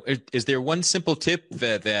 Is there one simple tip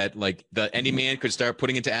that any man could start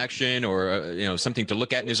putting into action, or something to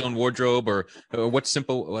look at in his own wardrobe, or what's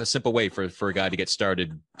a simple way for a guy to get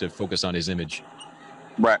started to focus on his image?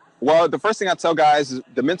 Right. Well, the first thing I tell guys is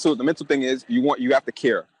the mental thing is you have to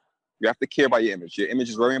care. You have to care about your image. Your image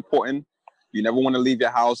is very important. You never want to leave your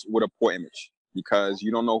house with a poor image, because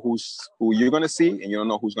you don't know who you're going to see, and you don't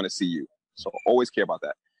know who's going to see you. So always care about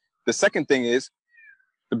that. The second thing is,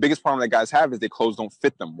 the biggest problem that guys have is their clothes don't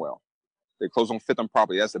fit them well. Their clothes don't fit them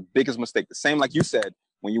properly. That's the biggest mistake. The same like you said,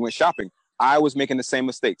 when you went shopping, I was making the same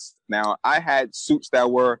mistakes. Now, I had suits that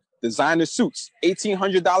were designer suits,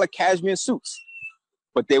 $1,800 cashmere suits,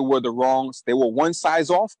 but they were they were one size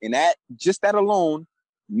off, and that alone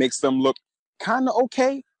makes them look kind of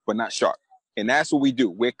okay, but not sharp. And that's what we do.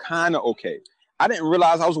 We're kind of okay. I didn't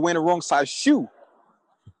realize I was wearing the wrong size shoe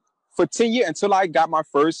for 10 years until I got my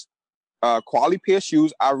first quality pair of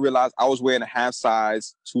shoes. I realized I was wearing a half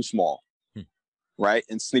size too small, right?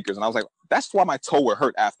 In sneakers. And I was like, that's why my toe would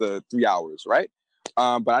hurt after 3 hours, right?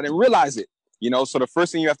 But I didn't realize it, So the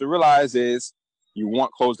first thing you have to realize is you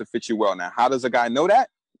want clothes to fit you well. Now, how does a guy know that?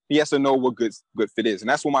 He has to know what good fit is. And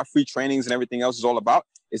that's what my free trainings and everything else is all about,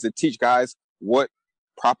 is to teach guys what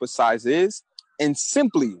proper size is, and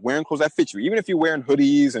simply wearing clothes that fit you. Even if you're wearing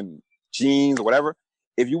hoodies and jeans or whatever,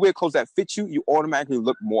 if you wear clothes that fit you, you automatically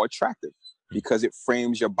look more attractive, because it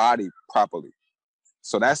frames your body properly.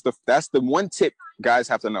 So that's the one tip guys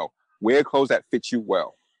have to know. Wear clothes that fit you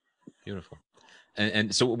well. Beautiful.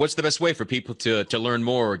 And so what's the best way for people to learn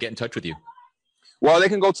more or get in touch with you? Well, they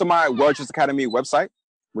can go to my Well Dressed Academy website,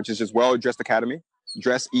 which is just Well Dressed Academy,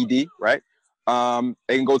 Dress ED, right? They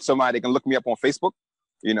can they can look me up on Facebook.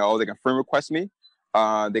 They can friend request me.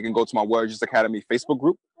 They can go to my Well Dressed Academy Facebook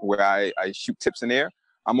group, where I shoot tips in there.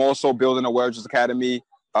 I'm also building a Well Dressed Academy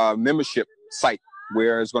membership site,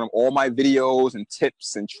 where it's going to all my videos and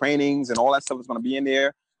tips and trainings and all that stuff is going to be in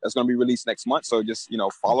there. That's going to be released next month. So just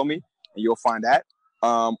follow me and you'll find that.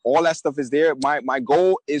 All that stuff is there. My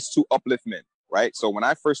goal is to uplift men, right? So when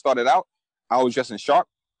I first started out, I was dressing sharp.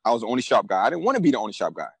 I was the only sharp guy. I didn't want to be the only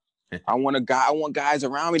sharp guy. I want guys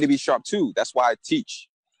around me to be sharp too. That's why I teach.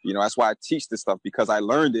 That's why I teach this stuff, because I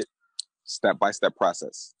learned it step-by-step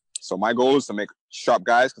process. So my goal is to make sharp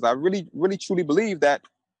guys, because I really, really, truly believe that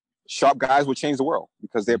sharp guys will change the world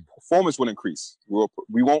because their performance will increase.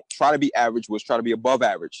 We won't try to be average. We'll try to be above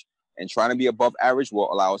average. And trying to be above average will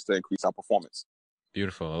allow us to increase our performance.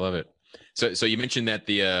 Beautiful. I love it. So you mentioned that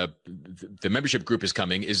the membership group is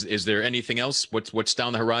coming. Is there anything else? What's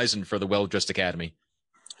down the horizon for the Well Dressed Academy?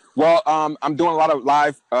 Well, I'm doing a lot of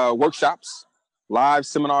live workshops, live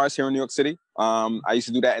seminars here in New York City. I used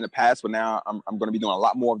to do that in the past, but now I'm going to be doing a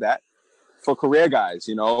lot more of that for career guys.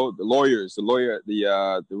 You know, the lawyers,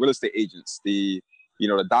 the real estate agents, the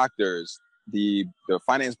doctors, the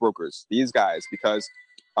finance brokers, these guys, because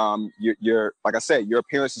you're like I said, your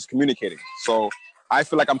appearance is communicating. So I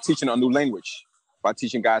feel like I'm teaching a new language by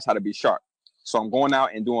teaching guys how to be sharp. So I'm going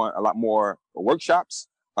out and doing a lot more workshops.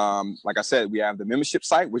 Like I said, we have the membership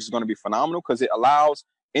site, which is going to be phenomenal because it allows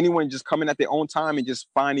anyone just come in at their own time and just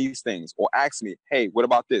find these things or ask me, hey, what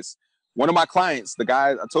about this? One of my clients, the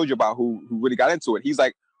guy I told you about who really got into it, he's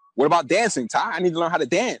like, what about dancing, Ty? I need to learn how to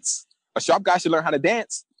dance. A sharp guy should learn how to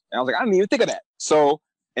dance. And I was like, I didn't even think of that. So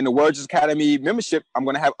in the Well Dressed Academy membership, I'm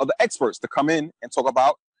going to have other experts to come in and talk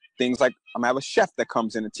about things like I'm going to have a chef that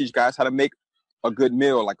comes in and teach guys how to make a good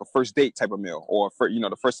meal, like a first date type of meal, or for,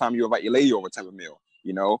 the first time you invite your lady over type of meal,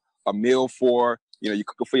 a meal for, you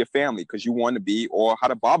cook it for your family because you want to be, or how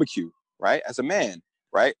to barbecue, right? As a man,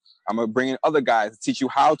 right? I'm going to bring in other guys to teach you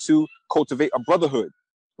how to cultivate a brotherhood,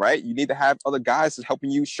 right? You need to have other guys that's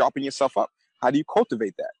helping you sharpen yourself up. How do you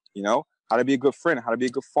cultivate that? How to be a good friend, how to be a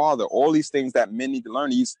good father, all these things that men need to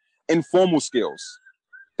learn, these informal skills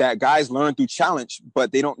that guys learn through challenge,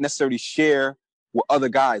 but they don't necessarily share with other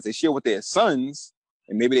guys. They share with their sons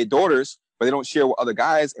and maybe their daughters, but they don't share with other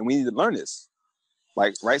guys. And we need to learn this.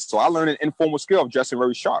 Right? So I learned an informal skill of dressing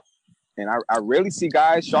very sharp. And I rarely see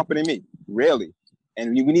guys sharper than me. Rarely.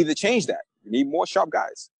 And we need to change that. We need more sharp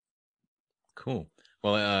guys. Cool.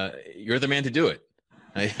 Well, you're the man to do it.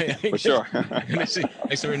 For sure. Next time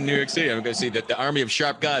we're in New York City, I'm going to see that the army of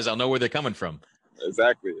sharp guys. I'll know where they're coming from.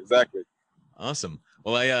 Exactly. Awesome.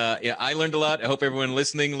 Well, I learned a lot. I hope everyone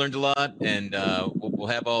listening learned a lot. And we'll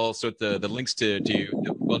have all sorts of the links to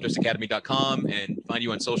welldressedacademy.com and find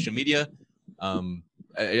you on social media. I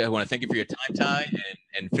want to thank you for your time, Ty,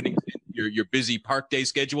 and fitting your busy park day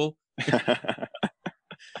schedule.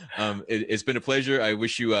 It's been a pleasure. I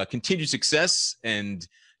wish you continued success. And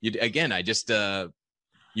I just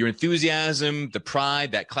your enthusiasm, the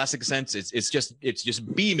pride, that classic sense, it's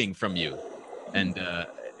just beaming from you. And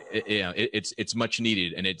it's much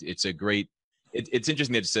needed. And it's a great. It's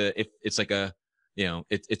interesting that it's like a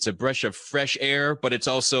it's a breath of fresh air, but it's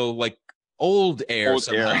also like old air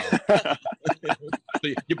somehow.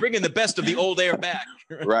 You're bringing the best of the old air back.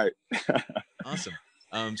 Right. Awesome.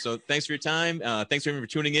 So thanks for your time. Thanks everyone for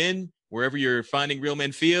tuning in. Wherever you're finding Real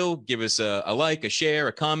Men Feel, give us a like, a share,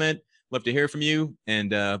 a comment. Love to hear from you. And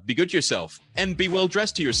be good to yourself and be well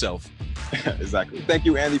dressed to yourself. Exactly. Thank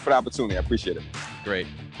you, Andy, for the opportunity. I appreciate it. Great.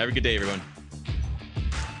 Have a good day, everyone.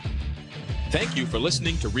 Thank you for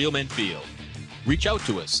listening to Real Men Feel. Reach out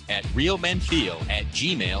to us at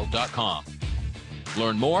realmenfeel@gmail.com.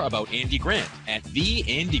 Learn more about Andy Grant at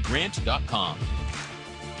theandygrant.com.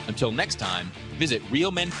 Until next time, visit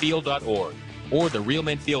realmenfeel.org or the Real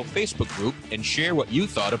Men Feel Facebook group and share what you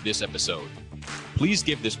thought of this episode. Please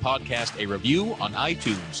give this podcast a review on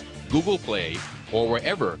iTunes, Google Play, or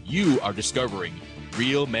wherever you are discovering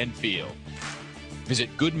Real Men Feel. Visit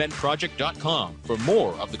goodmenproject.com for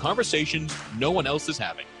more of the conversations no one else is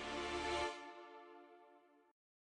having.